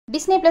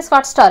Disney plus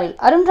ஹாட்ஸ்டாரில்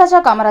Arunraja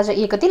Kamaraja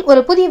இயக்கத்தில்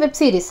ஒரு புதிய வெப்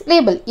சீரிஸ்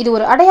லேபிள். இது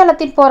ஒரு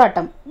அடையாளத்தின்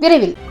போராட்டம்.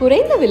 விரைவில்.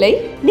 குறைந்த விலை,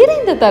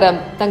 நிறைந்த தரம்,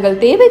 தங்கள்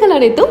தேவைகள்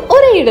அனைத்தும்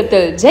ஒரே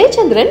இடத்தில்.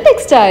 ஜெயச்சந்திரன்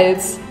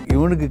டெக்ஸ்டைல்ஸ்.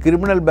 இவனுக்கு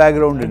கிரிமினல்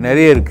பேக்ரவுண்டு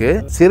நிறைய இருக்கு,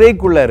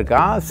 சிறைக்குள்ள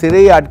இருக்கான்,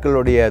 சிறை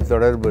ஆட்களுடைய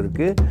தொடர்பு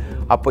இருக்கு.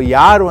 அப்போ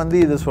யார்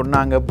இதை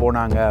சொன்னாங்க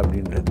போனாங்க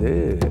அப்படின்றது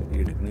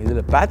எடுக்கணும்.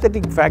 இதில்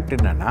பேத்தட்டிக் ஃபேக்ட்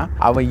என்னன்னா,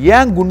 அவன்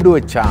ஏன் குண்டு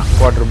வச்சான்?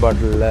 வாட்டர்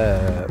பாட்டிலில்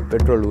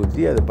பெட்ரோல்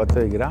ஊற்றி அதை பற்ற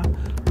வைக்கிறான்,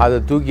 அதை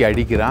தூக்கி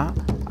அடிக்கிறான்.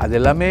 அது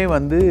எல்லாமே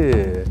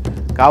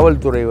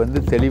காவல்துறை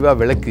தெளிவாக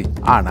விளக்கு.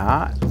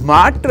 ஆனால்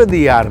மாற்றுறது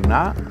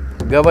யாருன்னா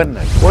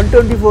கவர்னர்.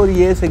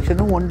 124A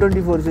செக்ஷனும்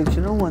 124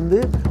 செக்ஷனும்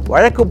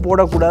வழக்கு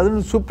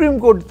போடக்கூடாதுன்னு சுப்ரீம்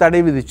கோர்ட்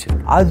தடை விதிச்சு.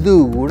 அது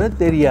கூட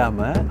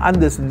தெரியாமல்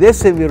அந்த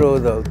தேச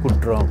விரோத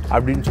குற்றம்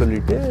அப்படின்னு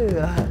சொல்லிட்டு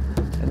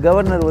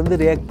கவர்னர்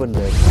ரியாக்ட்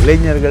பண்ணுறாரு.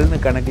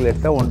 இளைஞர்கள்னு கணக்கில்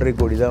எடுத்தால் 1.5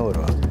 கோடி தான்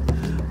வருவாங்க.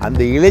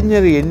 அந்த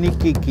இளைஞர்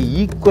எண்ணிக்கைக்கு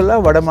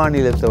ஈக்குவலாக வட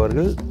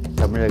மாநிலத்தவர்கள்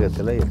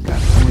தமிழகத்தில்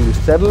இருக்காங்க. உங்களுக்கு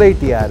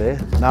ஸ்டெர்லைட் யார்?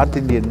 நார்த்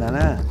இந்தியன்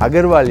தானே.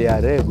 அகர்வால்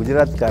யார்?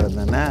 குஜராத்காரன்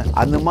தானே.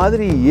 அந்த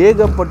மாதிரி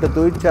ஏகப்பட்ட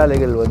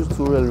தொழிற்சாலைகள்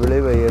சூழல்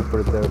விளைவை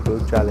ஏற்படுத்துகிற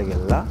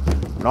தொழிற்சாலைகள்லாம்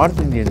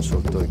நார்த் இந்தியன்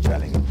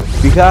தொழிற்சாலைகள்.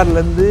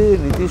 பீகார்லேருந்து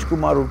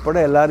நிதிஷ்குமார் உட்பட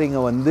எல்லாரும்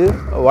இங்கே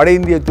வட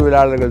இந்திய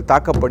தொழிலாளர்கள்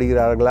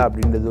தாக்கப்படுகிறார்களா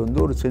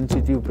அப்படின்றது ஒரு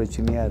சென்சிட்டிவ்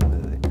பிரச்சனையாக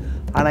இருந்தது.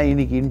 ஆனால்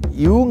இன்றைக்கி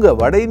இவங்க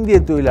வட இந்திய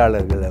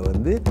தொழிலாளர்களை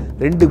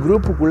 2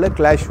 குரூப்புக்குள்ளே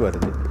கிளாஷ்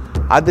வருது.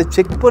 அதை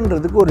செக்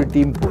பண்ணுறதுக்கு ஒரு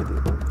டீம் போகுது.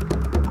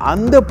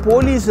 அந்த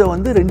போலீஸை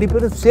 2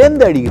 பேரும்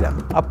சேர்ந்து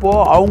அடிக்கிறாங்க.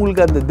 அப்போது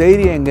அவங்களுக்கு அந்த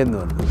தைரியம் எங்கேருந்து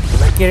வருது?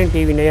 நக்கீரன்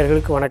டிவி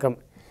நேயர்களுக்கு வணக்கம்.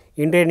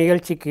 இன்றைய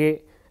நிகழ்ச்சிக்கு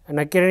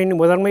நக்கீரனின்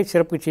முதன்மை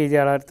சிறப்பு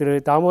செய்தியாளர் திரு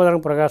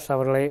தாமோதரன் பிரகாஷ்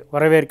அவர்களை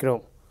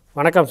வரவேற்கிறோம்.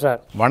 வணக்கம் சார்.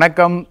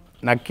 வணக்கம்.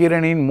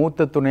 நக்கீரனின்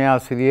மூத்த துணை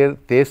ஆசிரியர்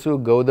தேசு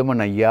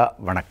கௌதமன் ஐயா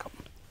வணக்கம்.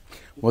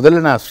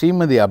 முதல்ல நான்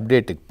ஸ்ரீமதி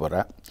அப்டேட்டுக்கு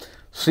போகிறேன்.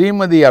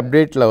 ஸ்ரீமதி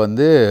அப்டேட்டில்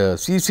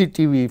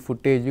சிசிடிவி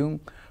ஃபுட்டேஜும்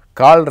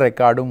கால்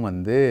ரெக்கார்டும்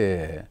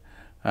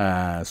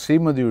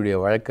ஸ்ரீமதியுடைய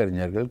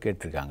வழக்கறிஞர்கள்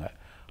கேட்டிருக்காங்க.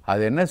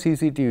 அது என்ன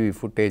சிசிடிவி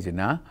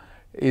ஃபுட்டேஜ்னால்,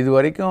 இது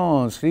வரைக்கும்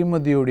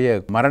ஸ்ரீமதியுடைய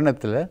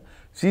மரணத்தில்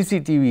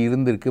சிசிடிவி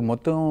இருந்திருக்கு.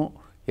 மொத்தம்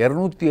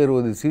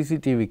 260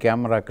 சிசிடிவி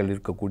கேமராக்கள்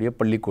இருக்கக்கூடிய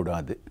பள்ளிக்கூடம்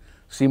அது,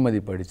 ஸ்ரீமதி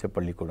படித்த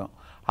பள்ளிக்கூடம்.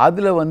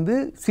 அதில்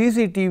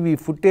சிசிடிவி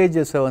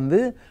ஃபுட்டேஜஸை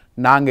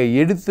நாங்கள்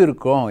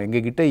எடுத்திருக்கோம்,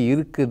 எங்ககிட்ட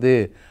இருக்குது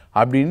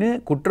அப்படின்னு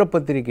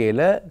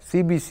குற்றப்பத்திரிகையில்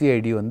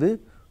சிபிசிஐடி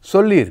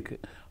சொல்லியிருக்கு.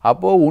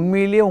 அப்போது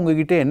உண்மையிலேயே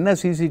உங்ககிட்ட என்ன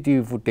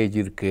சிசிடிவி ஃபுட்டேஜ்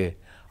இருக்குது,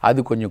 அது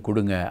கொஞ்சம்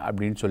கொடுங்க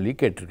அப்படின்னு சொல்லி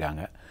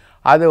கேட்டிருக்காங்க.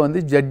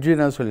 அதை ஜட்ஜு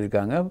என்ன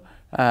சொல்லியிருக்காங்க,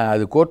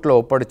 அது கோர்ட்டில்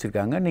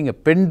ஒப்படைச்சிருக்காங்க. நீங்கள்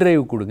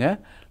பென்ட்ரைவ் கொடுங்க,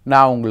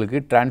 நான் உங்களுக்கு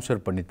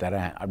ட்ரான்ஸ்ஃபர்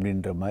பண்ணித்தரேன்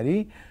அப்படின்ற மாதிரி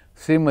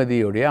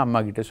ஸ்ரீமதியோடைய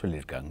அம்மா கிட்டே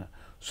சொல்லியிருக்காங்க.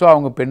 ஸோ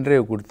அவங்க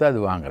பென்ட்ரைவ் கொடுத்து அது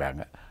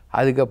வாங்குகிறாங்க.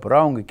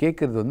 அதுக்கப்புறம் அவங்க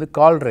கேட்குறது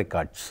கால்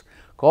ரெக்கார்ட்ஸ்.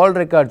 கால்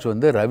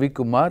ரெக்கார்ட்ஸ்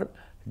ரவிக்குமார்,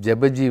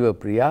 ஜெபஜீவ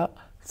பிரியா,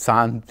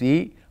 சாந்தி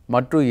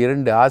மற்றும்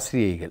 2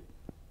 ஆசிரியைகள்,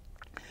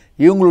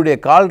 இவங்களுடைய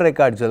கால்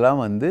ரெக்கார்ட்ஸ் எல்லாம்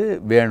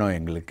வேணும்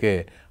எங்களுக்கு.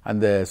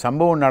 அந்த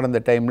சம்பவம் நடந்த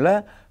டைமில்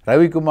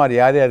ரவிக்குமார்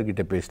யார்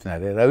யார்கிட்ட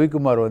பேசினார்?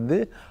 ரவிக்குமார்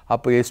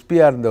அப்போ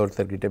எஸ்பியாக இருந்த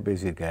ஒருத்தர்கிட்ட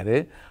பேசியிருக்காரு.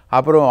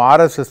 அப்புறம்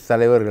ஆர்எஸ்எஸ்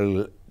தலைவர்கள்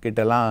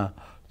கிட்டலாம்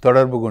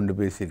தொடர்பு கொண்டு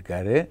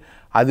பேசியிருக்காரு.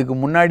 அதுக்கு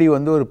முன்னாடி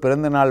ஒரு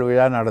பிறந்தநாள்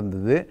விழா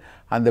நடந்தது.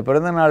 அந்த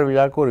பிறந்தநாள்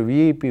விழாவுக்கு ஒரு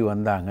விஐபி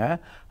வந்தாங்க.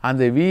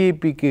 அந்த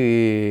விஐபிக்கு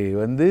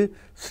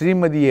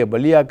ஸ்ரீமதியை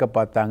பலியாக்க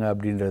பார்த்தாங்க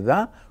அப்படின்றது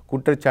தான்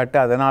குற்றச்சாட்டு.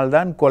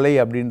 அதனால்தான் கொலை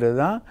அப்படின்றது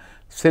தான்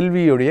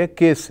செல்வியுடைய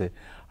கேஸு.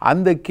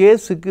 அந்த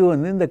கேஸுக்கு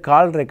இந்த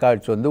கால்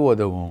ரெக்கார்ட்ஸ்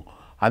உதவும்.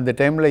 அந்த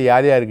டைமில்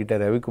யார் யார்கிட்ட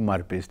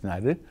ரவிக்குமார்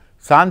பேசினார்,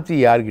 சாந்தி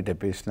யார்கிட்ட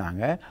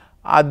பேசினாங்க,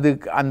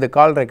 அந்த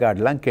கால்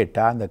ரெக்கார்டெலாம்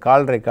கேட்டால் அந்த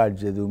கால்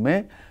ரெக்கார்ட்ஸ் எதுவுமே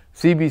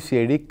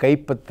சிபிசிஐடி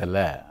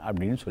கைப்பற்றலை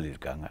அப்படின்னு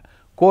சொல்லியிருக்காங்க.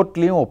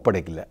 கோர்ட்லேயும்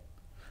ஒப்படைக்கலை.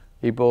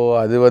 இப்போது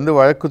அது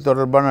வழக்கு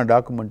தொடர்பான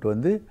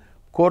டாக்குமெண்ட்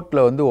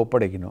கோர்ட்டில்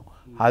ஒப்படைக்கணும்.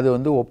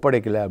 அது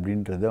ஒப்படைக்கலை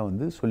அப்படின்றத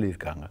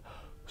சொல்லியிருக்காங்க.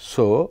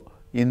 ஸோ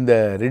இந்த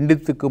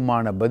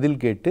 2த்துக்குமான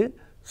பதில் கேட்டு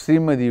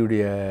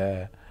ஸ்ரீமதியுடைய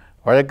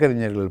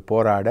வழக்கறிஞர்கள்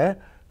போராட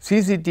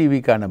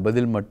சிசிடிவிக்கான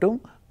பதில் மட்டும்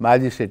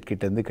மேஜிஸ்ட்ரேட்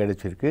கிட்டேருந்து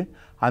கிடைச்சிருக்கு.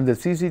 அந்த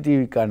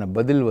சிசிடிவிக்கான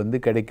பதில்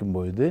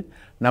கிடைக்கும்பொழுது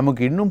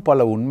நமக்கு இன்னும்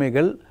பல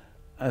உண்மைகள்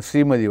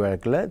ஸ்ரீமதி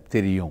வழக்கில்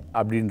தெரியும்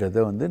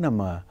அப்படின்றத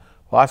நம்ம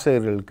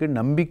வாசகர்களுக்கு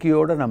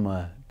நம்பிக்கையோடு நம்ம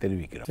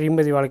தெரிவிக்கிறோம்.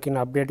 ஸ்ரீமதி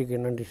வழக்கின்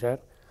அப்டேட்டுக்கு நன்றி சார்.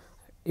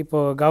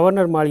 இப்போது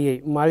கவர்னர்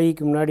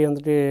மாளிகைக்கு முன்னாடி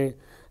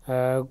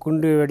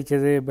குண்டு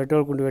வெடித்தது,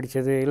 பெட்ரோல் குண்டு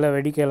வெடித்தது, இல்லை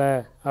வெடிக்கலை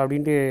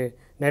அப்படின்ட்டு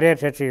நிறைய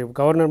சர்ச்சை.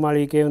 கவர்னர்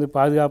மாளிகைக்கே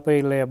பாதுகாப்பே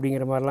இல்லை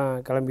அப்படிங்கிற மாதிரிலாம்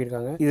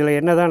கிளம்பியிருக்காங்க. இதில்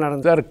என்ன தான்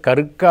நடந்தது சார்?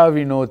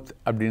 கருக்காவினோத்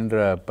அப்படின்ற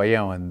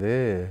பையன்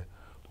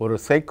ஒரு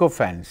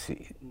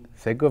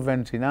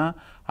சைக்கோஃபேன்சினா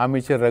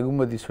அமைச்சர்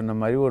ரகுமதி சொன்ன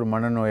மாதிரி ஒரு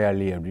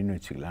மனநோயாளி அப்படின்னு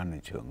வச்சுக்கலான்னு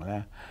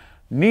வச்சுக்கோங்களேன்.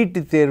 நீட்டு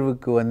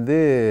தேர்வுக்கு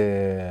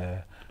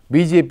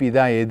பிஜேபி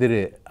தான்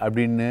எதிர்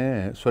அப்படின்னு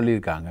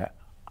சொல்லியிருக்காங்க.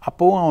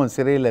 அப்போவும் அவன்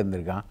சிறையில்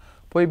இருந்திருக்கான்.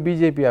 போய்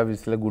பிஜேபி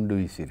ஆஃபீஸில் குண்டு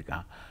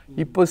வீசியிருக்கான்.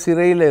 இப்போ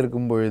சிறையில்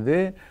இருக்கும் பொழுது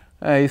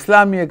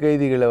இஸ்லாமிய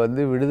கைதிகளை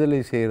விடுதலை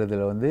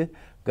செய்கிறதுல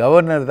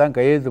கவர்னர் தான்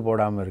கையெழுத்து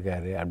போடாமல்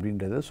இருக்கார்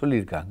அப்படின்றத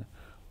சொல்லியிருக்காங்க.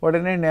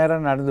 உடனே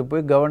நேராக நடந்து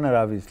போய் கவர்னர்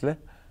ஆஃபீஸில்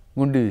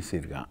குண்டு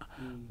வீசியிருக்கான்.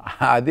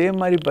 அதே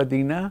மாதிரி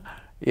பார்த்திங்கன்னா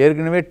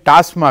ஏற்கனவே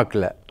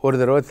டாஸ்மாகில் ஒரு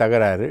தடவை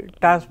தகராறு,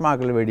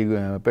 டாஸ்மாகில்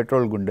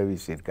பெட்ரோல் குண்டை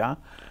வீசியிருக்கான்.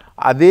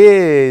 அதே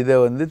இதை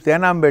வந்து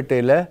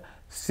தேனாம்பேட்டையில்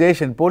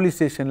போலீஸ்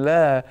ஸ்டேஷனில்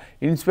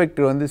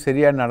இன்ஸ்பெக்டர் வந்து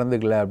சரியாக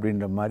நடந்துக்கல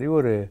அப்படின்ற மாதிரி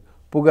ஒரு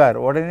புகார்.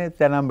 உடனே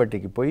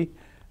தேனாம்பேட்டைக்கு போய்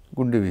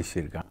குண்டு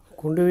வீசியிருக்கான்.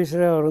 குண்டு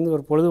வீசுகிற அவர் வந்து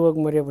ஒரு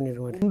பொழுதுபோக்கு மாதிரியே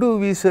பண்ணிடுவார். குண்டு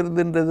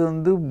வீசுறதுன்றது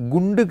வந்து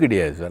குண்டு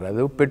கிடையாது சார்,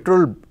 அது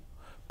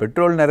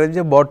பெட்ரோல் நிறைஞ்ச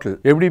பாட்டில்.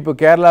 எப்படி இப்போ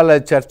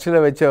கேரளாவில் சர்ச்சில்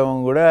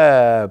வச்சவங்க கூட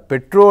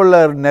பெட்ரோலை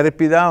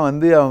நிரப்பி தான்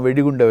வந்து அவன்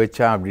வெடிகுண்டை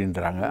வச்சான்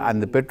அப்படின்றாங்க.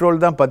 அந்த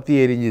பெட்ரோல் தான் பற்றி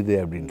எரிஞ்சுது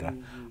அப்படின்றாங்க.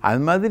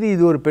 அது மாதிரி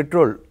இது ஒரு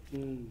பெட்ரோல்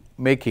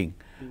மேக்கிங்.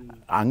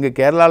 அங்கே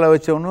கேரளாவில்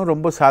வச்சவனும்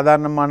ரொம்ப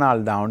சாதாரணமான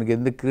ஆள் தான், அவனுக்கு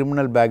எந்த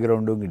கிரிமினல்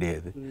பேக்ரவுண்டும்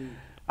கிடையாது.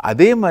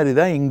 அதே மாதிரி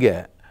தான் இங்கே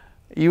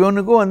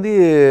இவனுக்கும் வந்து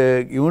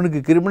இவனுக்கு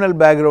கிரிமினல்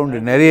பேக்ரவுண்டு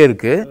நிறைய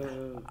இருக்குது,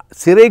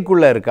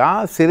 சிறைக்குள்ளே இருக்கான்,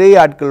 சிறை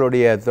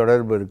ஆட்களுடைய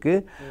தொடர்பு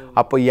இருக்குது.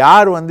 அப்போ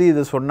யார் வந்து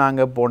இதை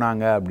சொன்னாங்க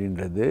போனாங்க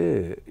அப்படின்றது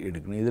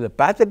எடுக்கணும். இதில்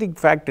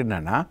பேத்தட்டிக் ஃபேக்ட்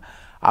என்னென்னா,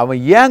 அவன்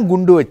ஏன்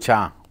குண்டு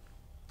வச்சான்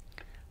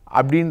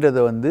அப்படின்றத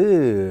வந்து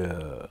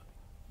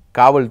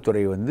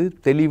காவல்துறை வந்து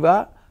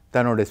தெளிவாக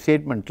தன்னோட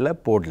ஸ்டேட்மெண்ட்டில்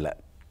போடல.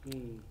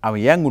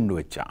 அவன் ஏன் குண்டு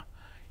வச்சான்,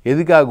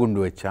 எதுக்காக குண்டு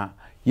வச்சான்,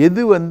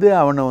 எது வந்து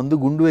அவனை வந்து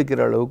குண்டு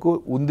வைக்கிற அளவுக்கு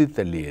உந்தி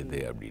தள்ளியது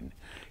அப்படின்னு.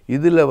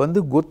 இதில் வந்து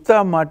கொத்தா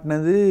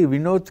மாட்டினது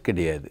வினோத்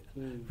கிடையாது.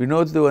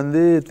 வினோத்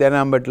வந்து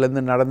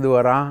தேனாம்பேட்டிலேருந்து நடந்து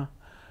வரான்,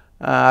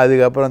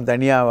 அதுக்கப்புறம்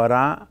தனியாக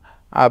வரான்,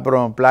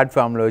 அப்புறம்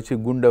பிளாட்ஃபார்மில் வச்சு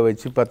குண்டை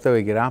வச்சு பற்ற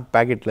வைக்கிறான்,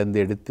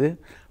 பேக்கெட்லேருந்து எடுத்து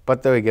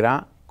பற்ற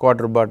வைக்கிறான்,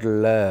 குவார்ட்டர்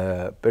பாட்டிலில்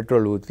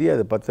பெட்ரோல் ஊற்றி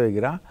அதை பற்ற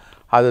வைக்கிறான்,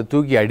 அதை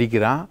தூக்கி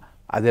அடிக்கிறான்.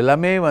 அது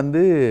எல்லாமே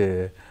வந்து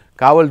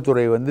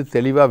காவல்துறை வந்து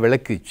தெளிவாக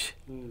விளக்குச்சு.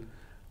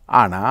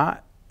 ஆனால்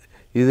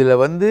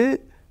இதில் வந்து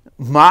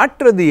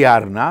மாற்றுறது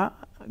யாருன்னா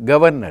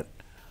கவர்னர்.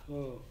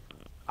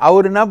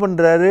 அவர் என்ன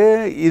பண்ணுறாரு,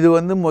 இது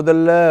வந்து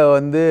முதல்ல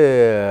வந்து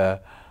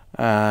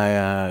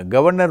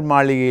கவர்னர்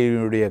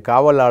மாளிகையினுடைய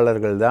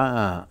காவலாளர்கள் தான்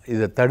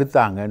இதை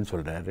தடுத்தாங்கன்னு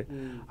சொல்கிறாரு.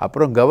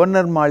 அப்புறம்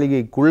கவர்னர்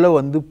மாளிகைக்குள்ளே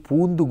வந்து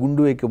பூந்து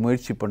குண்டு வைக்க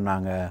முயற்சி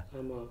பண்ணாங்க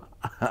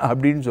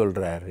அப்படின்னு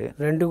சொல்கிறாரு.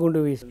 2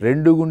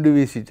 குண்டு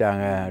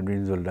வீசிட்டாங்க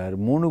அப்படின்னு சொல்கிறாரு,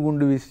 3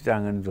 குண்டு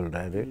வீசிட்டாங்கன்னு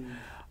சொல்கிறாரு.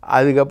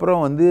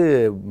 அதுக்கப்புறம் வந்து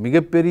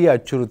மிகப்பெரிய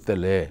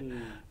அச்சுறுத்தல்,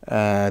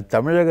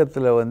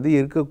 தமிழகத்தில் வந்து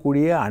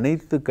இருக்கக்கூடிய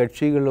அனைத்து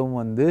கட்சிகளும்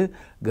வந்து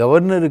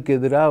கவர்னருக்கு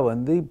எதிராக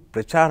வந்து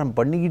பிரச்சாரம்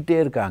பண்ணிக்கிட்டே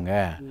இருக்காங்க.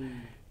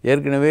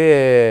 ஏற்கனவே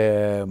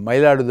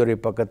மயிலாடுதுறை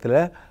பக்கத்தில்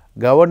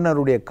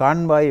கவர்னருடைய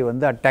கான்வாய்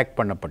வந்து அட்டாக்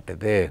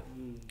பண்ணப்பட்டது,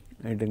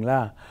 ரைட்டுங்களா.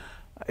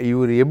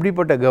 இவர்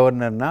எப்படிப்பட்ட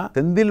கவர்னர்னா,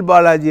 செந்தில்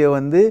பாலாஜியை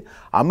வந்து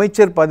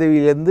அமைச்சர்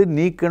பதவியிலேருந்து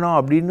நீக்கணும்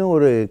அப்படின்னு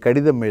ஒரு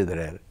கடிதம்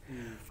எழுதுகிறார்.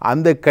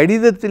 அந்த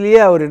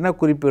கடிதத்திலேயே அவர் என்ன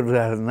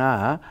குறிப்பிடுறாருன்னா,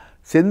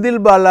 செந்தில்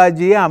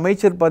பாலாஜியை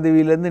அமைச்சர்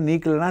பதவியிலேருந்து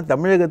நீக்கலைன்னா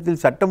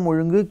தமிழகத்தில் சட்டம்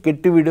ஒழுங்கு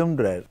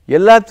கெட்டுவிடும்ன்றார்.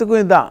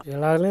 எல்லாத்துக்கும் இதுதான்,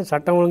 எல்லாத்துலேயும்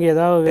சட்டம் ஒழுங்கு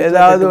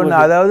ஏதாவது ஒன்று.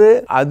 அதாவது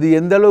அது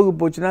எந்த அளவுக்கு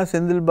போச்சுன்னா,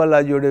 செந்தில்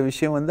பாலாஜியோட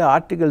விஷயம் வந்து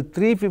ஆர்டிகல்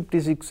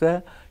 356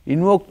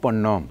 இன்வோக்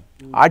பண்ணோம்,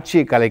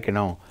 ஆட்சியை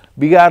கலைக்கணும்.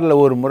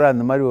 பீகாரில் ஒரு முறை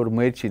அந்த மாதிரி ஒரு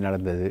முயற்சி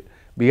நடந்தது,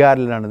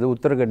 பீகாரில் நடந்தது,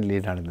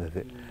 உத்தரகண்ட்லேயும்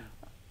நடந்தது.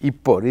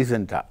 இப்போது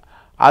ரீசெண்டாக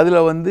அதில்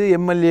வந்து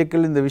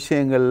எம்எல்ஏக்கள் இந்த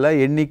விஷயங்களில்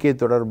எண்ணிக்கை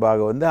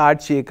தொடர்பாக வந்து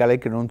ஆட்சியை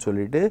கலைக்கணும்னு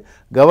சொல்லிட்டு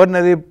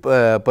கவர்னரே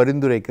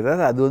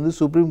பரிந்துரைக்கிறார். அது வந்து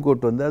சுப்ரீம்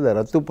கோர்ட் வந்து அதை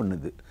ரத்து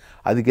பண்ணுது.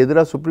 அதுக்கு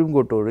எதிராக சுப்ரீம்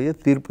கோர்ட்டோடைய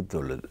தீர்ப்பு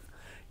சொல்லுது.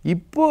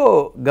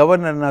 இப்போது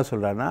கவர்னர் என்ன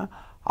சொல்கிறான்னா,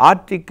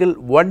 ஆர்டிக்கிள்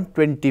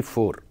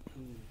 124,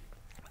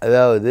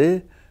 அதாவது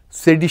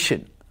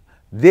செடிஷன்,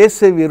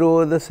 தேச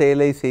விரோத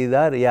செயலை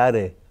செய்தார்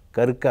யார்,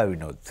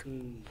 கருக்காவினோத்.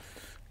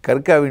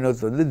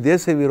 கருக்காவினோத் வந்து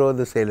தேச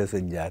விரோத செயலை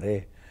செஞ்சார்.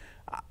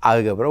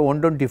 அதுக்கப்புறம்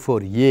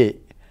 124A,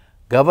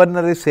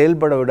 கவர்னரை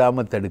செயல்பட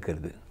விடாமல்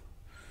தடுக்கிறது,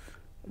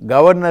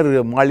 கவர்னர்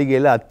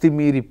மாளிகையில்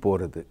அத்துமீறி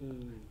போகிறது,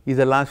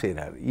 இதெல்லாம்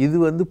செய்கிறார். இது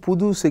வந்து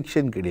புது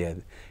செக்ஷன்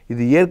கிடையாது,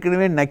 இது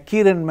ஏற்கனவே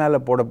நக்கீரன் மேலே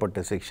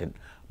போடப்பட்ட செக்ஷன்.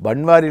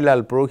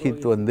 பன்வாரிலால்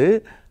புரோஹித் வந்து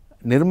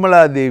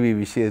நிர்மலா தேவி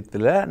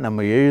விஷயத்தில்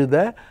நம்ம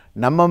எழுத,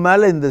 நம்ம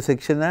மேலே இந்த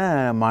செக்ஷனை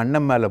நம்ம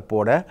அண்ணன் மேலே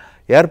போட,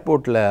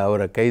 ஏர்போர்ட்டில்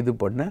அவரை கைது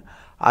பண்ண,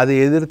 அதை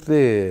எதிர்த்து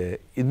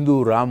இந்து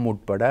ராம்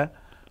உட்பட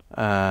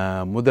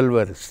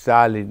முதல்வர்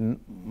ஸ்டாலின்,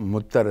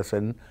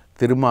 முத்தரசன்,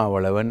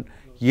 திருமாவளவன்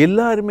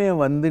எல்லாருமே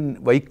வந்து,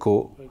 வைகோ,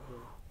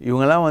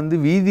 இவங்கெல்லாம் வந்து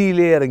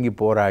வீதியிலே இறங்கி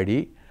போராடி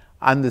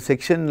அந்த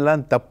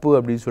செக்ஷன்லாம் தப்பு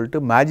அப்படின்னு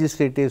சொல்லிட்டு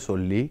மேஜிஸ்ட்ரேட்டே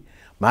சொல்லி,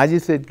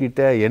 மேஜிஸ்ட்ரேட்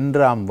கிட்ட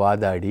என்ராம்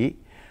வாதாடி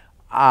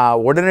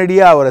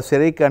உடனடியாக அவரை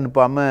சிறைக்கு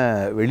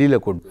அனுப்பாமல்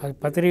வெளியில் கொண்டு,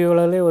 பத்திரிகை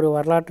உலகிலே ஒரு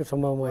வரலாற்று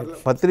சம்பவம்,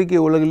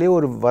 பத்திரிகை உலகிலே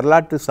ஒரு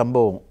வரலாற்று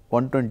சம்பவம்.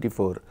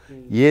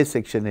 124A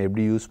செக்ஷனை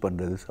எப்படி யூஸ்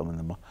பண்ணுறது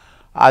சம்மந்தமாக.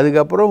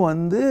 அதுக்கப்புறம்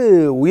வந்து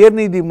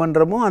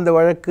உயர்நீதிமன்றமும் அந்த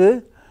வழக்கு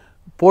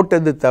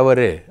போட்டது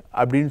தவறு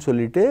அப்படின்னு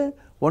சொல்லிட்டு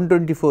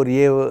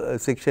 124A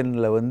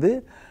செக்ஷனில் வந்து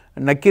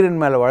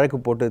நக்கீரன் மேலே வழக்கு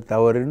போட்டது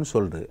தவறுன்னு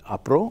சொல்கிறது.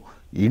 அப்புறம்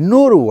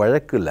இன்னொரு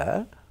வழக்கில்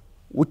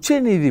உச்ச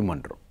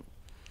நீதிமன்றம்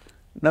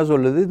என்ன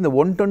சொல்லுது, இந்த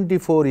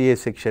 124A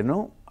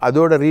செக்ஷனும்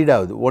அதோட ரீட்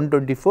ஆகுது.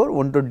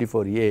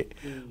 124A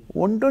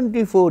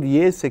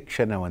 124A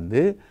செக்ஷனை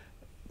வந்து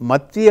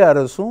மத்திய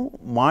அரசும்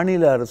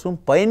மாநில அரசும்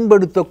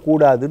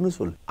பயன்படுத்தக்கூடாதுன்னு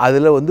சொல்லு.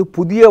 அதில் வந்து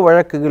புதிய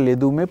வழக்குகள்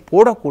எதுவுமே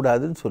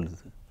போடக்கூடாதுன்னு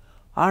சொல்லுது.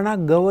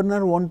 ஆனால்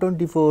கவர்னர்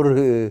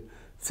 124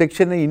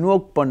 செக்ஷனை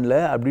இன்வோக் பண்ணல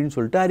அப்படின்னு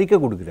சொல்லிட்டு அறிக்கை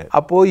கொடுக்குறாரு.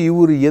 அப்போது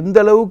இவர் எந்த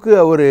அளவுக்கு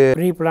அவர்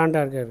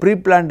ப்ரீ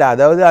பிளான்ட்,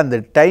 அதாவது அந்த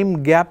டைம்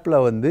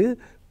கேப்பில் வந்து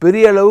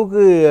பெரிய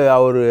அளவுக்கு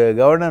அவர்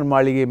கவர்னர்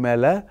மாளிகை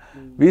மேலே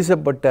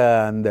வீசப்பட்ட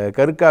அந்த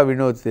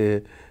கருக்காவினோத்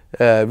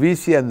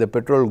வீசி அந்த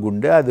பெட்ரோல்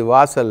குண்டு அது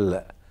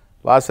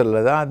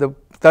வாசலில் தான் அதை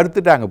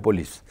தடுத்துட்டாங்க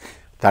போலீஸ்.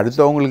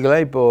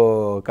 தடுத்தவங்களுக்கெல்லாம்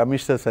இப்போது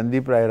கமிஷனர்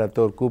சந்தீப் ராய்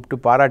ரத்தோர் கூப்பிட்டு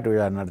பாராட்டு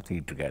விழா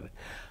நடத்திக்கிட்டு இருக்காரு.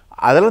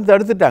 அதெல்லாம்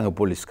தடுத்துட்டாங்க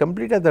போலீஸ்,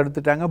 கம்ப்ளீட்டாக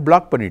தடுத்துட்டாங்க,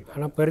 பிளாக் பண்ணிட்டு.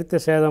 ஆனால் பெருத்த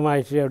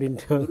சேதமாகிடுச்சு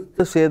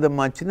அப்படின்ட்டு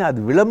சேதமாச்சுன்னு அது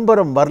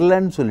விளம்பரம்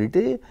வரலன்னு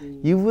சொல்லிட்டு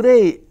இவரே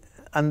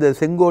அந்த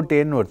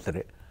செங்கோட்டையன்னு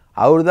ஒருத்தர்,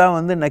 அவர் தான்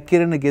வந்து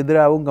நக்கீரனுக்கு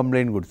எதிராகவும்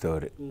கம்ப்ளைண்ட்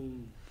கொடுத்தவர்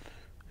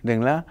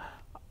இல்லைங்களா.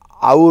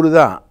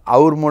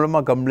 அவர்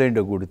மூலமாக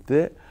கம்ப்ளைண்ட்டை கொடுத்து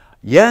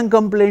ஏன்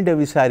கம்ப்ளைண்ட்டை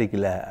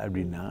விசாரிக்கலை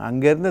அப்படின்னா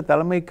அங்கே இருந்த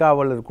தலைமை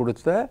காவலர்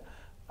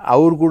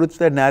அவர்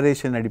கொடுத்த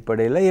நேரேஷன்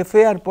அடிப்படையில்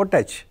எஃப்ஐஆர்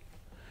போட்டாச்சு.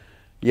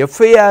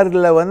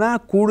 எஃப்ஐஆரில் வந்தால்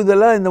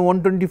கூடுதலாக இந்த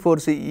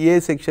 124A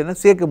செக்ஷனை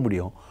சேர்க்க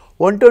முடியும்.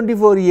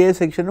 124A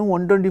செக்ஷனும்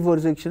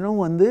 124 செக்ஷனும்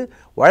வந்து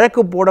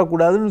வழக்கு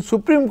போடக்கூடாதுன்னு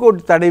சுப்ரீம்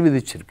கோர்ட் தடை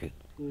விதிச்சிருக்கு.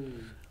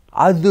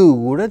 அது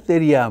கூட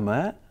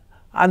தெரியாமல்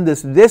அந்த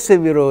தேச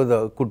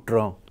விரோத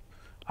குற்றம்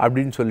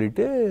அப்படின்னு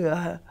சொல்லிட்டு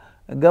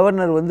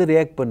கவர்னர் வந்து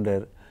ரியாக்ட்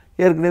பண்ணுறாரு.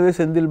 ஏற்கனவே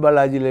செந்தில்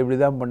பாலாஜியில் இப்படி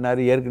தான் பண்ணார்,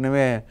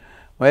 ஏற்கனவே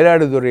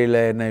மயிலாடுதுறையில்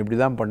என்ன இப்படி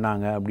தான்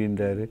பண்ணாங்க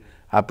அப்படின்றாரு.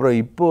 அப்புறம்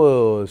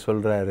இப்போது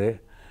சொல்கிறாரு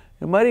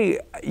இது மாதிரி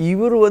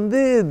இவர் வந்து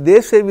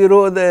தேச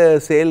விரோத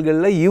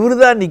செயல்களில் இவர்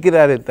தான்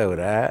நிற்கிறாரே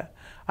தவிர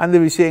அந்த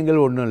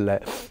விஷயங்கள் ஒன்றும் இல்லை.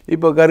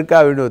 இப்போ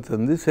கருக்காவினோத்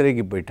வந்து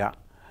சிறைக்கு போயிட்டான்.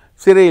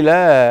 சிறையில்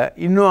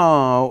இன்னும்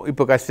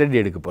இப்போ கஸ்டடி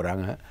எடுக்க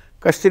போகிறாங்க.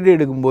 கஸ்டடி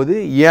எடுக்கும்போது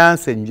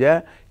ஏன் செஞ்ச,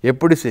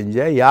 எப்படி செஞ்ச,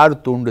 யார்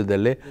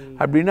தூண்டுதல்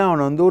அப்படின்னா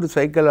அவனை வந்து ஒரு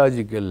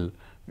சைக்கலாஜிக்கல்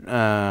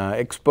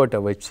எக்ஸ்பர்ட்டை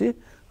வச்சு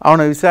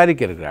அவனை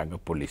விசாரிக்க இருக்கிறாங்க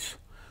போலீஸ்.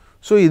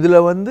 ஸோ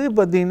இதில் வந்து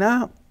பார்த்திங்கன்னா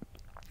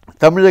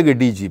தமிழக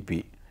டிஜிபி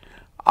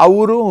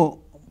அவரும்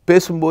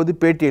பேசும்போது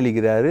பேட்டி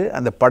அளிக்கிறாரு.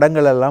 அந்த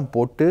படங்களெல்லாம்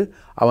போட்டு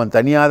அவன்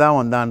தனியாக தான்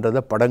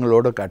வந்தான்றதை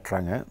படங்களோடு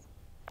காட்டுறாங்க.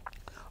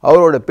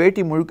 அவரோட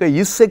பேட்டி முழுக்க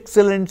இஸ்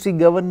எக்ஸலன்சி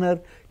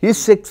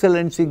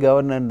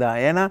கவர்னர் தான்.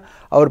 ஏன்னா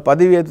அவர்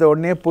பதவியேற்ற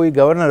உடனே போய்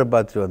கவர்னரை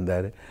பார்த்துட்டு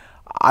வந்தார்.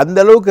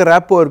 அந்தளவுக்கு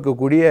ரேப்போ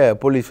இருக்கக்கூடிய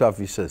போலீஸ்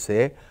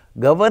ஆஃபீஸர்ஸே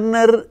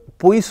கவர்னர்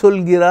பொய்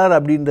சொல்கிறார்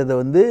அப்படின்றத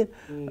வந்து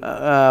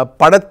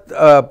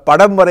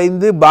படம்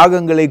வரைந்து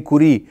பாகங்களை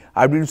குறி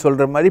அப்படின்னு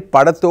சொல்கிற மாதிரி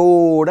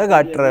படத்தோடு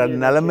காட்டுற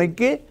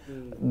நிலைமைக்கு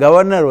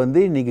கவர்னர் வந்து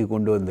இன்றைக்கி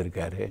கொண்டு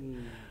வந்திருக்காரு.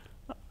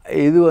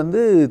 இது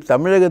வந்து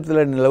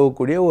தமிழகத்தில்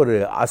நிலவக்கூடிய ஒரு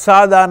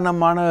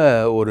அசாதாரணமான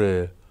ஒரு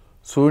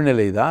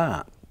சூழ்நிலை தான்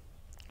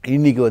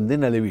இன்றைக்கி வந்து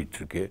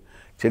நிலவிட்டுருக்கு.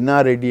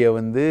 சென்னாரெட்டியை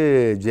வந்து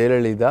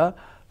ஜெயலலிதா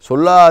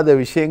சொல்லாத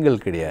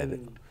விஷயங்கள் கிடையாது.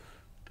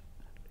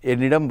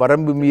 என்னிடம்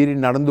வரம்பு மீறி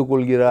நடந்து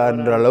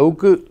கொள்கிறார்ன்ற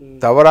அளவுக்கு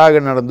தவறாக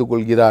நடந்து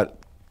கொள்கிறார்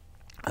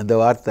அந்த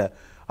வார்த்தை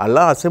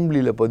எல்லாம்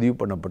அசெம்பிளியில் பதிவு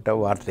பண்ணப்பட்ட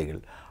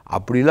வார்த்தைகள்.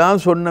 அப்படிலாம்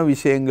சொன்ன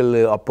விஷயங்கள்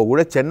அப்போ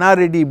கூட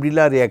சென்னாரெட்டி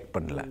இப்படிலாம் ரியாக்ட்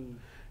பண்ணல.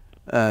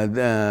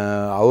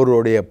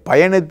 அவருடைய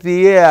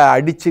பயணத்தையே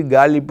அடித்து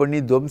காலி பண்ணி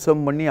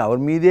துவம்சம் பண்ணி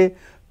அவர் மீதே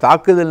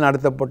தாக்குதல்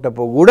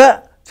நடத்தப்பட்டப்போ கூட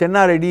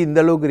சென்னாரெட்டி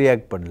இந்தளவுக்கு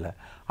ரியாக்ட் பண்ணல.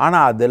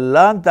 ஆனால்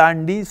அதெல்லாம்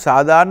தாண்டி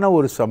சாதாரண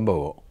ஒரு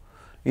சம்பவம்,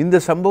 இந்த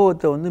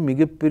சம்பவத்தை வந்து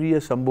மிகப்பெரிய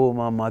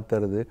சம்பவமாக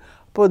மாற்றுறது.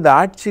 அப்போது இந்த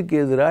ஆட்சிக்கு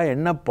எதிராக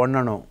என்ன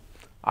பண்ணணும்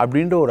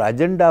அப்படின்ற ஒரு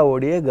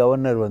அஜெண்டாவோடைய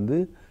கவர்னர் வந்து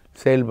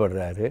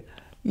செயல்படுறாரு.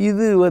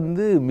 இது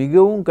வந்து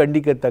மிகவும்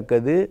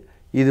கண்டிக்கத்தக்கது.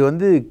 இது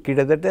வந்து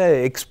கிட்டத்தட்ட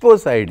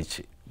எக்ஸ்போஸ்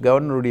ஆகிடுச்சு.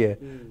 கவர்னருடைய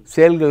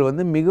செயல்கள்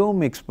வந்து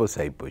மிகவும் எக்ஸ்போஸ்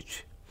ஆகி போச்சு.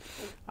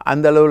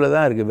 அந்த அளவில்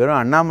தான் இருக்குது. வெறும்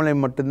அண்ணாமலை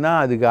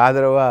மட்டும்தான் அதுக்கு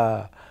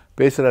ஆதரவாக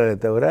பேசுகிறாரே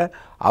தவிர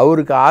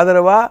அவருக்கு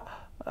ஆதரவாக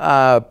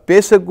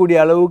பேசக்கூடிய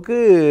அளவுக்கு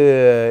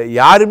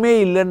யாருமே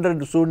இல்லைன்ற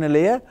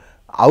சூழ்நிலையை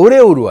அவரே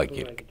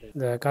உருவாக்கியிருக்கு.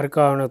 இந்த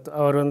கருக்காவினோத்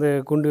அவர் வந்து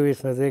குண்டு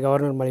வீசினது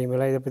கவர்னர் மலை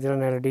மேலே இதை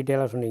பற்றிலாம் நிறைய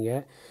டீட்டெயிலாக சொன்னீங்க.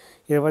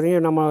 இதை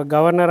பார்த்திங்கன்னா நம்ம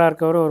கவர்னராக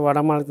இருக்கவர் ஒரு வட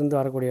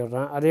மாநிலத்துலேருந்து வரக்கூடியவர்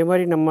தான். அதே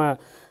மாதிரி நம்ம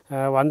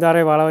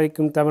வந்தாரை வாழ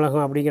வைக்கும்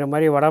தமிழகம் அப்படிங்கிற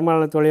மாதிரி வட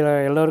மாநில தொழில்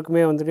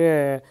எல்லோருக்குமே வந்துட்டு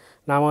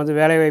நாம் வந்து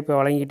வேலைவாய்ப்பை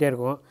வழங்கிட்டே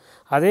இருக்கோம்.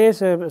 அதே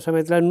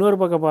சமயத்தில் இன்னொரு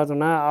பக்கம்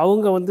பார்த்தோம்னா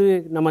அவங்க வந்து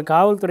நம்ம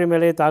காவல்துறை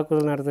மேலேயே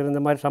தாக்குதல் நடத்துகிற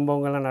இந்த மாதிரி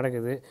சம்பவங்கள்லாம்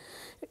நடக்குது.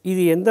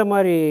 இது எந்த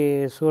மாதிரி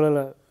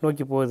சூழலை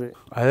நோக்கி போகுது?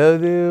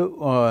 அதாவது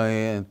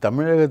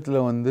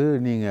தமிழகத்தில் வந்து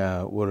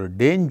நீங்கள் ஒரு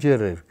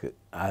டேஞ்சர் இருக்குது.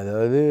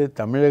 அதாவது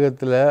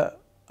தமிழகத்தில்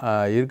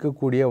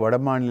இருக்கக்கூடிய வட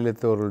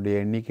மாநிலத்தவர்களுடைய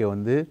எண்ணிக்கை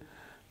வந்து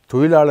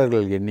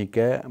தொழிலாளர்கள்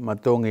எண்ணிக்கை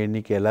மற்றவங்க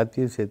எண்ணிக்கை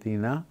எல்லாத்தையும்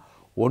சேர்த்திங்கன்னா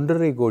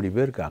 1.5 கோடி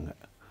பேர் இருக்காங்க.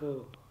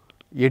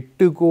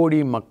 8 கோடி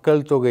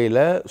மக்கள் தொகையில்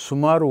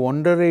சுமார்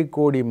 1.5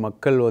 கோடி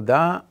மக்கள்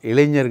தான்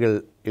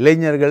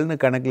இளைஞர்கள்னு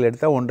கணக்கில்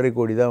எடுத்தால் 1.5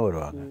 கோடி தான்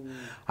வருவாங்க.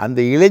 அந்த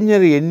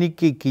இளைஞர்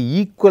எண்ணிக்கைக்கு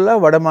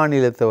ஈக்குவலாக வட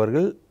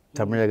மாநிலத்தவர்கள்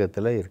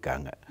தமிழகத்தில்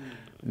இருக்காங்க.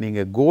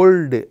 நீங்கள்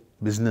கோல்டு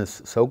பிஸ்னஸ்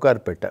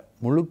சவுகார்பேட்டை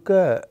முழுக்க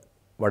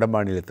வட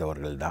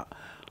மாநிலத்தவர்கள் தான்.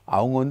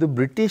 அவங்க வந்து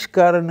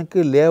பிரிட்டிஷ்காரனுக்கு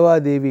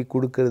லேவாதேவி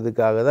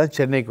கொடுக்கறதுக்காக தான்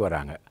சென்னைக்கு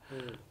வராங்க.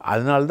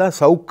 அதனால தான்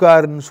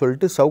சவுக்கார்னு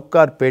சொல்லிட்டு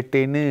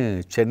சவுகார்பேட்டைன்னு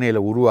சென்னையில்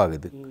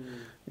உருவாகுது.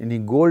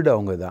 இன்னைக்கு கோல்டு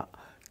அவங்க தான்.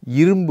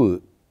 இரும்பு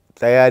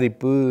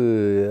தயாரிப்பு,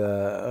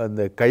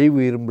 அந்த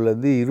கழிவு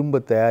இரும்புலேருந்து இரும்பை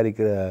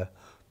தயாரிக்கிற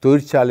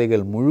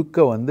தொழிற்சாலைகள்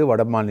முழுக்க வந்து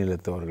வட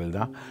மாநிலத்தவர்கள்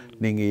தான்.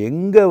 நீங்கள்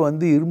எங்கே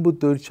வந்து இரும்பு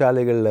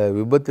தொழிற்சாலைகளில்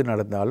விபத்து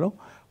நடந்தாலும்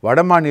வட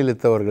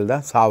மாநிலத்தவர்கள்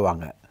தான்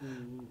சாவாங்க.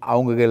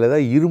 அவங்க கையில்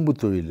தான் இரும்பு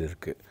தொழில்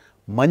இருக்குது.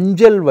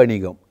 மஞ்சள்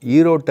வணிகம்,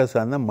 ஈரோட்டை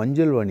சார்ந்த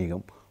மஞ்சள்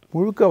வணிகம்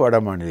முழுக்க வட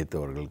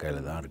மாநிலத்தவர்கள்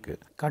கையில் தான்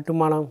இருக்குது.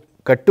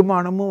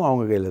 கட்டுமானமும்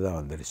அவங்க கையில் தான்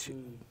வந்துடுச்சு.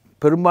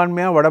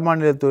 பெரும்பான்மையாக வட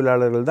மாநில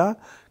தொழிலாளர்கள் தான்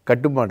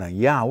கட்டுமானம்.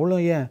 ஏன் அவ்வளோ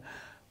ஏன்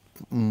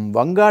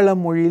வங்காள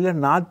மொழியில்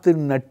நாற்று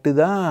நட்டு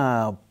தான்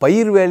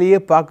பயிர் வேலையே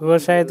பார்க்க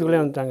விவசாயத்துக்குள்ளே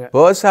வந்துட்டாங்க.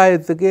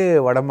 விவசாயத்துக்கே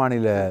வட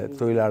மாநில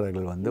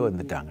தொழிலாளர்கள்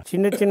வந்துட்டாங்க.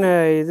 சின்ன சின்ன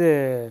இது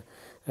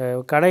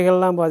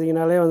கடைகள்லாம்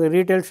பார்த்தீங்கன்னாலே வந்து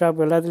ரீட்டைல்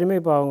ஷாப் எல்லாத்துலேயுமே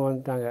இப்போ அவங்க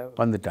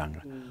வந்துட்டாங்க.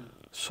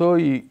 ஸோ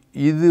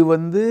இது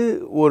வந்து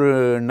ஒரு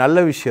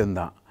நல்ல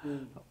விஷயந்தான்.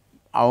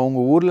 அவங்க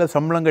ஊரில்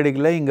சம்பளம்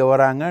கிடைக்கல, இங்கே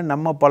வராங்க.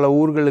 நம்ம பல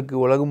ஊர்களுக்கு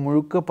உலகம்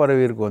முழுக்க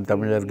பரவி இருக்கோம்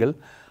தமிழர்கள்.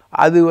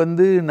 அது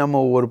வந்து நம்ம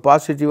ஒரு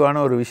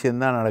பாசிட்டிவான ஒரு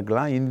விஷயந்தான்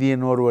நடக்கலாம்.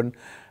 இந்தியன் ஒருவன்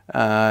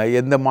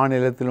எந்த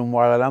மாநிலத்திலும்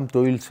வாழலாம்,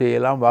 தொழில்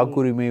செய்யலாம்,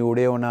 வாக்குரிமை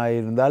உடையவனாக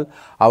இருந்தால்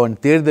அவன்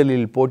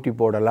தேர்தலில் போட்டி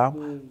போடலாம்.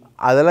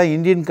 அதெல்லாம்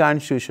இந்தியன்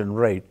கான்ஸ்டியூஷன்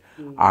ரைட்.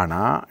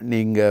 ஆனால்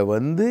நீங்கள்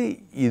வந்து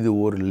இது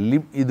ஒரு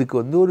இதுக்கு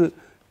வந்து ஒரு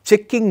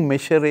செக்கிங்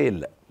மெஷரே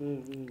இல்லை,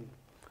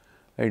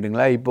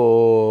 ரைட்டுங்களா?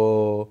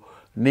 இப்போது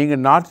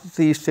நீங்கள்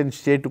நார்த் ஈஸ்டர்ன்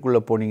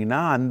ஸ்டேட்டுக்குள்ளே போனீங்கன்னா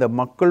அந்த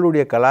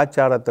மக்களுடைய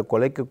கலாச்சாரத்தை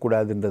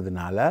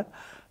குலைக்கக்கூடாதுன்றதுனால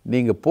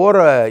நீங்கள் போகிற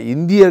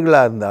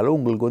இந்தியர்களாக இருந்தாலும்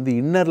உங்களுக்கு வந்து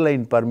இன்னர்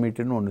லைன்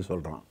பர்மிட்டுன்னு ஒன்று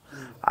சொல்கிறான்.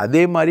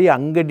 அதே மாதிரி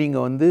அங்கே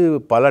நீங்கள் வந்து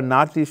பல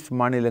நார்த் ஈஸ்ட்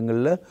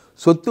மாநிலங்களில்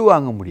சொத்து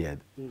வாங்க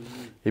முடியாது.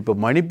 இப்போ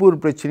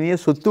மணிப்பூர் பிரச்சனையே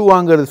சொத்து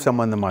வாங்கிறது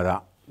சம்மந்தமாக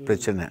தான்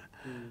பிரச்சனை.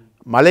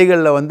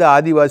 மலைகளில் வந்து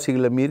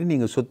ஆதிவாசிகளை மீறி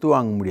நீங்கள் சொத்து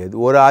வாங்க முடியாது.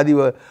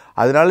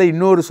 அதனால்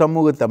இன்னொரு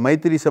சமூகத்தை,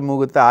 மைத்திரி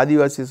சமூகத்தை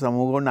ஆதிவாசி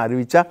சமூகம்னு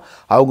அறிவித்தா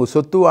அவங்க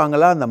சொத்து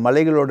வாங்கலாம். அந்த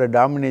மலைகளோட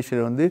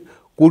டாமினேஷன் வந்து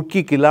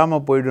குறுக்கிக்கு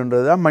இல்லாமல்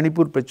போய்டுன்றது தான்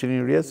மணிப்பூர்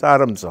பிரச்சனையுடைய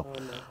சாரம்சம்.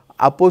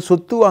 அப்போது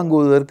சொத்து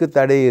வாங்குவதற்கு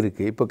தடை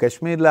இருக்குது. இப்போ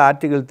காஷ்மீரில்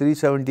ஆர்டிகல்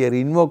 370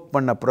 இன்வோக்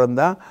பண்ண அப்புறம்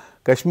தான்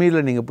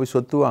காஷ்மீரில் நீங்கள் போய்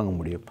சொத்து வாங்க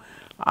முடியும்.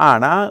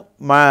 ஆனால்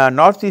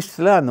நார்த்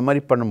ஈஸ்டில் அந்த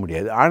மாதிரி பண்ண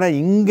முடியாது. ஆனால்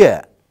இங்கே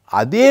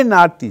அதே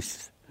நார்த்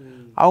ஈஸ்ட்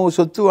அவங்க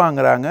சொத்து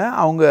வாங்குகிறாங்க,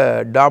 அவங்க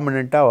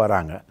டாமினண்ட்டாக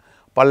வராங்க,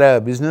 பல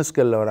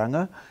பிஸ்னஸ்களில் வராங்க.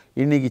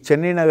 இன்றைக்கி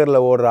சென்னை நகரில்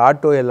ஓடுற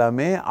ஆட்டோ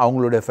எல்லாமே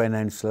அவங்களுடைய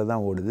ஃபைனான்ஸில்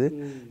தான் ஓடுது.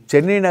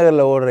 சென்னை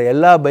நகரில் ஓடுற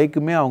எல்லா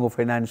பைக்குமே அவங்க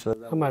ஃபைனான்ஸில்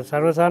தான். ஆமாம்,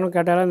 சர்வசாதாரணம்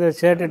கேட்டாலும் இந்த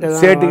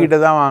சேட்டுக்கிட்ட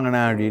தான்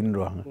வாங்கினேன்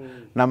அப்படின்வாங்க.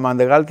 நம்ம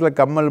அந்த காலத்தில்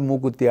கம்மல்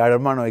மூக்குத்தி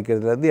அடமானம்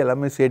வைக்கிறதுலேருந்து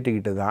எல்லாமே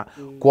சேட்டுக்கிட்ட தான்.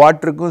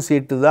 குவார்ட்டருக்கும்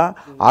சேட்டு தான்,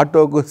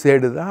 ஆட்டோவுக்கும்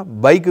சேடு தான்,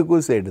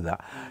 பைக்குக்கும் சேடு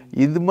தான்.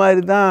 இது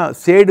மாதிரி தான்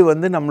சேடு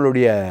வந்து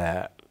நம்மளுடைய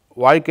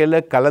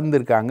வாழ்க்கையில்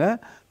கலந்துருக்காங்க.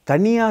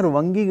 தனியார்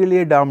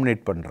வங்கிகளையே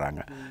டாமினேட்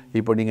பண்ணுறாங்க.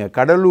 இப்போ நீங்கள்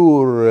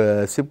கடலூர்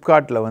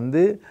சிப்காட்டில்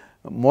வந்து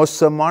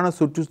மோசமான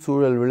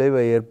சுற்றுச்சூழல்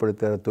விளைவை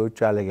ஏற்படுத்துகிற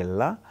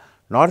தொழிற்சாலைகள்லாம்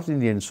நார்த்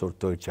இந்தியன்ஸ்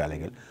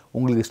தொழிற்சாலைகள்.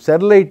 உங்களுக்கு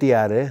ஸ்டெர்லைட்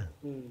யார்?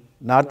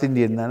 நார்த்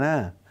இந்தியன் தானே.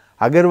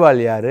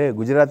 அகர்வால் யார்?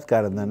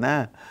 குஜராத்காரன் தானே.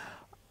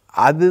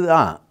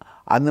 அதுதான்.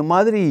 அந்த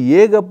மாதிரி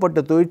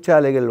ஏகப்பட்ட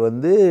தொழிற்சாலைகள்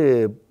வந்து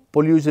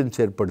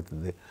பொல்யூஷன்ஸ்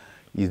ஏற்படுத்துது.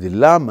 இது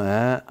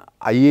இல்லாமல்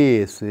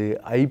ஐஏஎஸ்ஸு,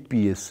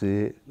 ஐபிஎஸ்ஸு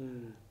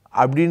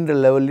அப்படின்ற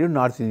லெவல்லையும்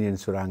நார்த்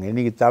இந்தியன்ஸ் வராங்க.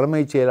 இன்றைக்கி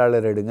தலைமைச்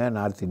செயலாளர் எடுங்க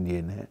நார்த்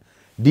இந்தியனு,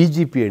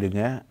 டிஜிபி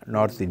எடுங்க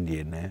நார்த்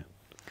இந்தியனு,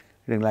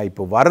 இல்லைங்களா?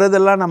 இப்போ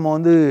வர்றதெல்லாம் நம்ம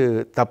வந்து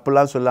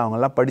தப்புலாம் சொல்ல,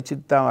 அவங்கெல்லாம்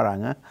படிச்சுட்டு தான்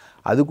வராங்க,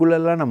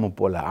 அதுக்குள்ளெல்லாம் நம்ம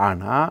போகல.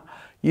 ஆனால்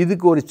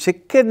இதுக்கு ஒரு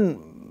செக் அண்ட்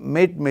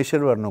மேட்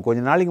மெஷர் வரணும்.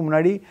 கொஞ்சம் நாளைக்கு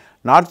முன்னாடி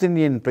நார்த்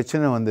இந்தியன்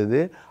பிரச்சனை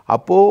வந்தது.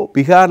 அப்போது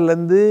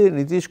பீகார்லேருந்து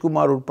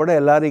நிதிஷ்குமார் உட்பட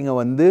எல்லோரும் இங்கே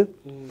வந்து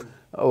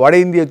வட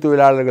இந்திய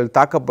தொழிலாளர்கள்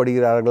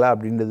தாக்கப்படுகிறார்களா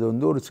அப்படின்றது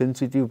வந்து ஒரு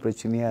சென்சிட்டிவ்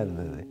பிரச்சனையாக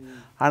இருந்தது.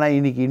 ஆனால்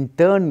இன்றைக்கி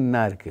இன்டர்ன்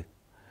என்ன இருக்குது?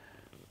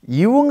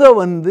 இவங்க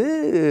வந்து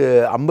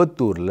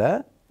அம்பத்தூரில்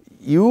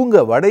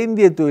இவங்க வட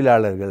இந்திய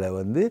தொழிலாளர்களை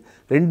வந்து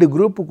 2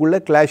 குரூப்புக்குள்ளே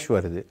கிளாஷ்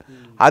வருது.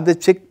 அதை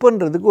செக்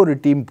பண்ணுறதுக்கு ஒரு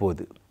டீம்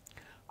போகுது.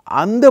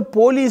 அந்த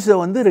போலீஸை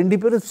வந்து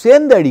 2 பேரும்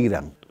சேர்ந்து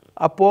அடிக்கிறாங்க.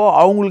 அப்போது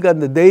அவங்களுக்கு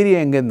அந்த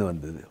தைரியம் எங்கேருந்து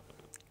வந்தது?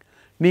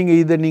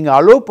 நீங்கள்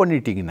அலோவ்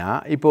பண்ணிட்டீங்கன்னா,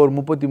 இப்போ ஒரு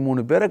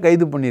 33 பேரை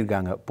கைது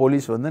பண்ணியிருக்காங்க.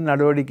 போலீஸ் வந்து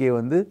நடவடிக்கையை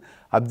வந்து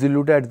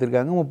அப்சல்யூட்டாக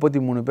எடுத்திருக்காங்க.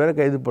 33 பேரை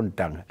கைது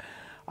பண்ணிட்டாங்க.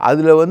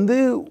 அதில் வந்து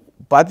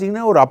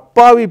பார்த்திங்கன்னா ஒரு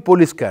அப்பாவி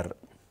போலீஸ்காரர்,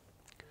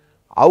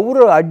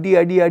 அவரு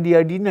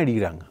அடின்னு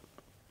அடிக்கிறாங்க.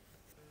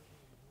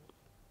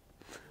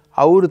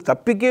 அவர்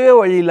தப்பிக்கவே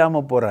வழி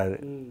இல்லாமல் போகிறாரு.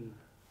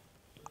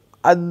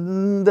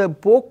 அந்த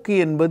போக்கு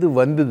என்பது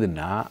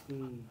வந்ததுன்னா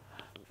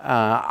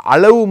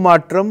அளவு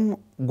மாற்றம்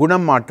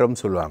குணம் மாற்றம்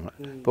சொல்லுவாங்க.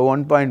 இப்போ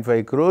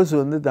 1.5 crores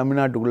வந்து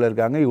தமிழ்நாட்டுக்குள்ளே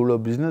இருக்காங்க. இவ்வளோ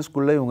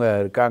பிஸ்னஸ்க்குள்ளே இவங்க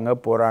இருக்காங்க,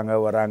 போகிறாங்க,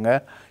 வராங்க,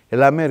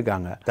 எல்லாமே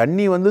இருக்காங்க.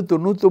 தண்ணி வந்து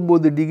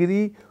 99 டிகிரி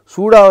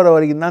சூடாகிற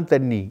வரைக்கும் தான்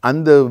தண்ணி.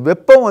 அந்த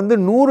வெப்பம் வந்து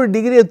 100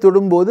 டிகிரியை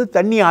தொடும்போது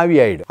தண்ணி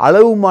ஆவியாயிடும்.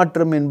 அளவு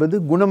மாற்றம் என்பது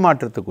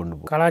குணமாற்றத்தை கொண்டு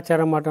போகும்.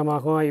 கலாச்சார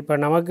மாற்றமாகும். இப்போ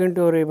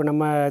நமக்குன்ட்டு இப்போ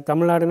நம்ம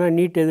தமிழ்நாடுனா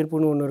நீட்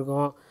எதிர்ப்புன்னு ஒன்று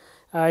இருக்கும்.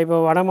 இப்போ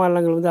வட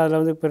மாநிலங்கள் வந்து அதில்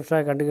வந்து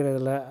பெருசாக கண்டுக்கிறது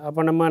இல்லை.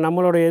 அப்போ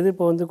நம்மளோட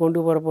எதிர்ப்பை வந்து கொண்டு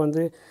போகிறப்ப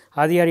வந்து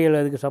அதிகாரிகள்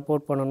அதுக்கு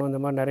சப்போர்ட் பண்ணணும். இந்த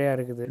மாதிரி நிறையா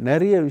இருக்குது,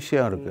 நிறைய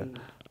விஷயம் இருக்குது.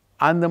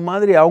 அந்த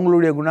மாதிரி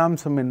அவங்களுடைய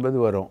குணாம்சம் என்பது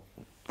வரும்,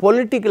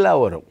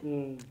 பொலிட்டிக்கலாக வரும்.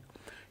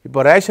 இப்போ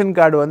ரேஷன்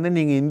கார்டு வந்து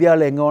நீங்கள்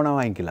இந்தியாவில் எங்கே வேணால்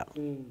வாங்கிக்கலாம்.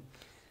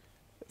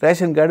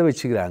 ரேஷன் கார்டு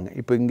வச்சுக்கிறாங்க.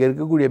 இப்போ இங்கே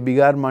இருக்கக்கூடிய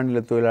பீகார்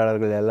மாநில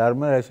தொழிலாளர்கள்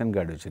எல்லாருமே ரேஷன்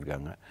கார்டு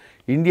வச்சுருக்காங்க.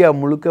 இந்தியா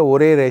முழுக்க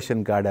ஒரே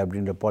ரேஷன் கார்டு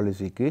அப்படின்ற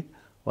பாலிசிக்கு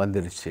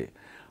வந்துருச்சு.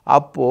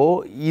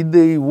 அப்போது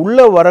இது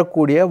உள்ளே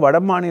வரக்கூடிய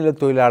வடமாநில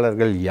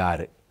தொழிலாளர்கள்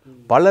யார்?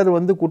 பலர்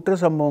வந்து குற்ற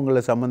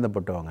சம்பவங்களில்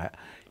சம்மந்தப்பட்டவங்க.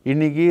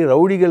 இன்றைக்கி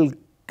ரவுடிகள்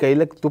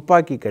கையில்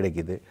துப்பாக்கி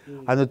கிடைக்குது.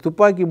 அந்த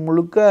துப்பாக்கி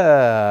முழுக்க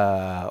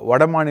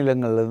வட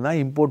மாநிலங்களில் தான்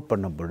இம்போர்ட்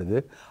பண்ணப்படுது.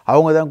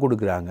 அவங்க தான்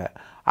கொடுக்குறாங்க.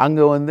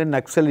 அங்கே வந்து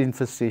நக்சல்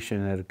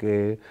இன்ஃபெஸ்டேஷன்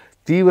இருக்குது,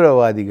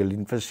 தீவிரவாதிகள்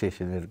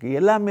இன்ஃபெஸ்டேஷன் இருக்குது,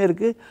 எல்லாமே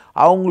இருக்குது.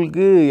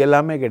 அவங்களுக்கு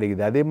எல்லாமே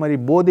கிடைக்குது. அதே மாதிரி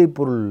போதைப்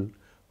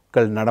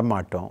பொருட்கள்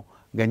நடமாட்டம்,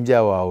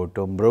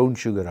 கஞ்சாவாகட்டும், ப்ரௌன்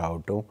சுகர்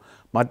ஆகட்டும்,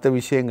 மற்ற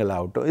விஷயங்கள்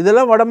ஆகட்டும்,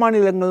 இதெல்லாம் வட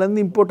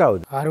மாநிலங்கள்லேருந்து இம்போர்ட்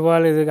ஆகுது.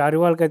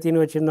 அருவாள்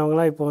கத்தின்னு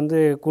வச்சுருந்தவங்களாம் இப்போ வந்து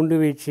குண்டு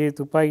வீச்சு,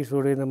 துப்பாக்கி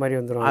சூடு இந்த மாதிரி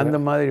வந்துடும், அந்த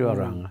மாதிரி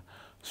வர்றாங்க.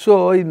 ஸோ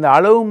இந்த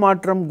அளவு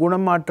மாற்றம்,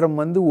 குணமாற்றம்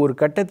வந்து ஒரு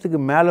கட்டத்துக்கு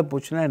மேலே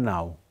போச்சுன்னா என்ன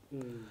ஆகும்?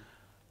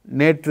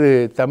 நேற்று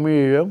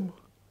தமிழீழம்,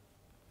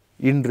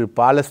 இன்று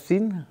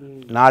பாலஸ்தீன்,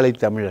 நாளை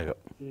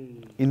தமிழகம்,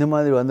 இந்த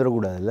மாதிரி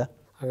வந்துடக்கூடாதுல்ல.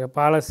 அங்கே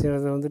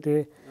பாலஸ்தீனத்தை வந்துட்டு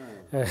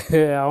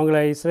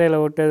அவங்கள இஸ்ரேலை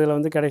விட்டதில்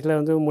வந்து கடைசியில்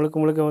வந்து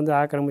முழுக்க வந்து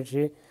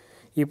ஆக்கிரமிச்சு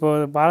இப்போ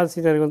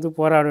பாலஸ்தீனர்கள் வந்து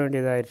போராட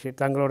வேண்டியதாகிடுச்சு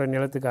தங்களோட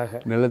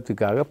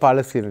நிலத்துக்காக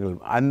பாலஸ்தீனர்கள்.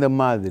 அந்த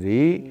மாதிரி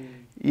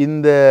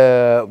இந்த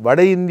வட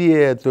இந்திய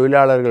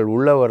தொழிலாளர்கள்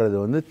உள்ளே வர்றது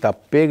வந்து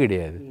தப்பே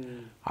கிடையாது.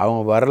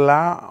 அவங்க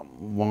வரலாம்,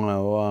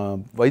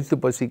 வயிற்று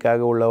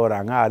பசிக்காக உள்ள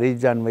வராங்க,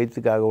 அரிஜான்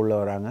வயிற்றுக்காக உள்ள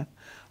வராங்க.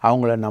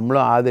 அவங்கள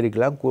நம்மளும்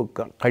ஆதரிக்கலாம்.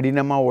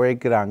 கடினமாக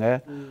உழைக்கிறாங்க,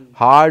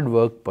 ஹார்ட்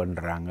ஒர்க்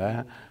பண்ணுறாங்க.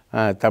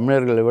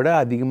 தமிழர்களை விட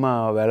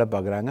அதிகமாக வேலை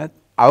பார்க்குறாங்க.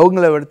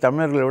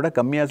 தமிழர்களை விட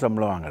கம்மியாக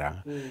சம்பளம்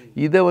வாங்குறாங்க.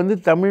 இதை வந்து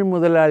தமிழ்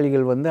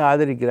முதலாளிகள் வந்து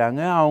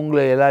ஆதரிக்கிறாங்க.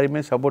 அவங்கள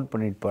எல்லாரையுமே சப்போர்ட்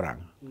பண்ணிட்டு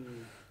போகிறாங்க.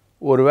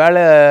 ஒரு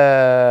வேளை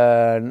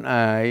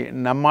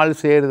நம்மால்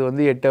செய்கிறது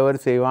வந்து 8 ஹவர்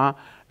செய்வான்,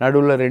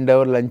 நடுவில் 2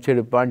 ஹவர் லஞ்ச்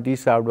எடுப்பான், டீ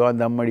சாப்பிடுவான்,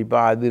 தம்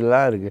அடிப்பான்,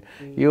 அதெல்லாம் இருக்குது.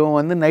 இவன்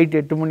வந்து நைட்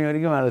 8 மணி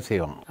வரைக்கும் வேலை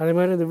செய்வான். அதே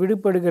மாதிரி இந்த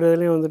விடுப்பு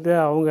எடுக்கிறதுலேயும் வந்துட்டு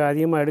அவங்க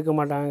அதிகமாக எடுக்க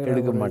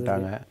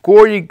மாட்டாங்க.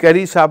 கோழி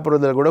கறி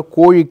சாப்பிட்றதுல கூட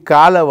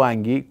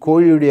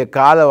கோழியுடைய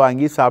காலை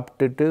வாங்கி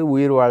சாப்பிட்டுட்டு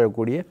உயிர்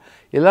வாழக்கூடிய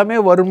எல்லாமே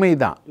வறுமை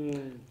தான்.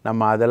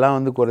 நம்ம அதெல்லாம்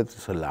வந்து குறைச்சி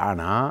சொல்ல.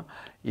 ஆனால்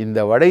இந்த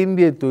வட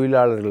இந்திய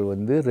தொழிலாளர்கள்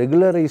வந்து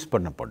ரெகுலரைஸ்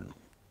பண்ணப்படணும்.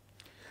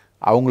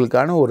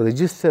 அவங்களுக்கான ஒரு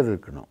ரெஜிஸ்டர்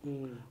இருக்கணும்,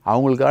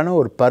 அவங்களுக்கான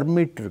ஒரு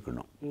பர்மிட்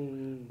இருக்கணும்,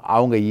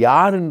 அவங்க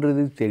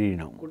யாருன்றது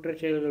தெரியணும்,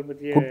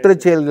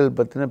 குற்றச்செயல்கள்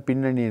பற்றின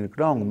பின்னணி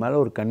இருக்கணும், அவங்க மேலே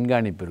ஒரு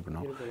கண்காணிப்பு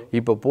இருக்கணும்.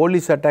 இப்போ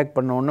போலீஸ் அட்டாக்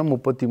பண்ணோன்னா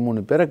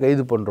 33 பேரை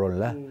கைது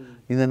பண்ணுறோம்ல,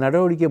 இந்த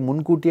நடவடிக்கை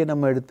முன்கூட்டியே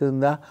நம்ம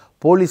எடுத்திருந்தால்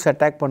போலீஸ்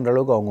அட்டாக் பண்ணுற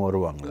அளவுக்கு அவங்க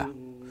வருவாங்களா?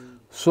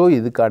 ஸோ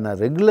இதுக்கான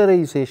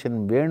ரெகுலரைசேஷன்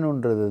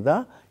வேணுன்றது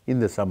தான்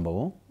இந்த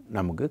சம்பவம்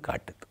நமக்கு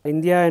காட்டுது.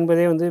 இந்தியா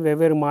என்பதே வந்து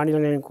வெவ்வேறு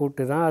மாநிலங்களின்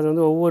கூட்டு தான். அது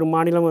வந்து ஒவ்வொரு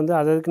மாநிலம் வந்து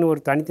அதுக்குன்னு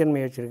ஒரு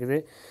தனித்தன்மை வச்சுருக்குது.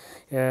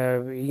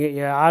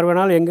 யார்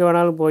வேணாலும் எங்கே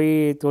வேணாலும் போய்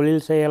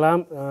தொழில்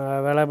செய்யலாம்,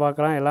 வேலை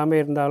பார்க்கலாம், எல்லாமே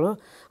இருந்தாலும்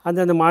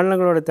அந்தந்த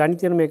மாநிலங்களோட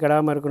தனித்தன்மை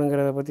கெடாமல்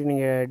இருக்கணுங்கிறத பற்றி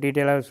நீங்கள்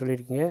டீட்டெயிலாக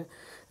சொல்லியிருக்கீங்க.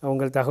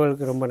 உங்கள்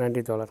தகவலுக்கு ரொம்ப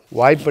நன்றி தோழர்.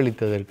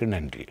 வாய்ப்பளித்ததற்கு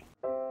நன்றி.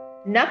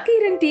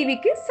 நக்கீரன்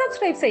டிவிக்கு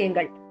சப்ஸ்கிரைப்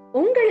செய்யுங்கள்.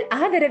 உங்கள்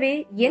ஆதரவே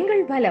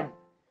எங்கள் பலம்.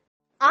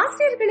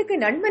 ஆசிரியர்களுக்கு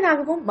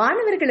நண்பனாகவும்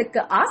மாணவர்களுக்கு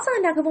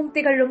ஆசானாகவும்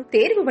திகழும்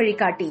தேர்வு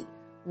வழிகாட்டி.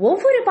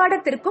 ஒவ்வொரு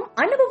பாடத்திற்கும்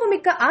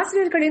அனுபவமிக்க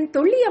ஆசிரியர்களின்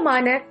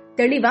துல்லியமான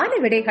தெளிவான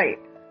விடைகள்.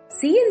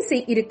 CNC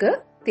இருக்கு,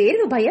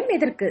 தேர்வு பயம்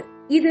எதற்கு?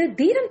 இது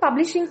தீரன்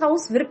பப்ளிஷிங்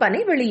ஹவுஸ்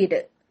விற்பனை வெளியீடு.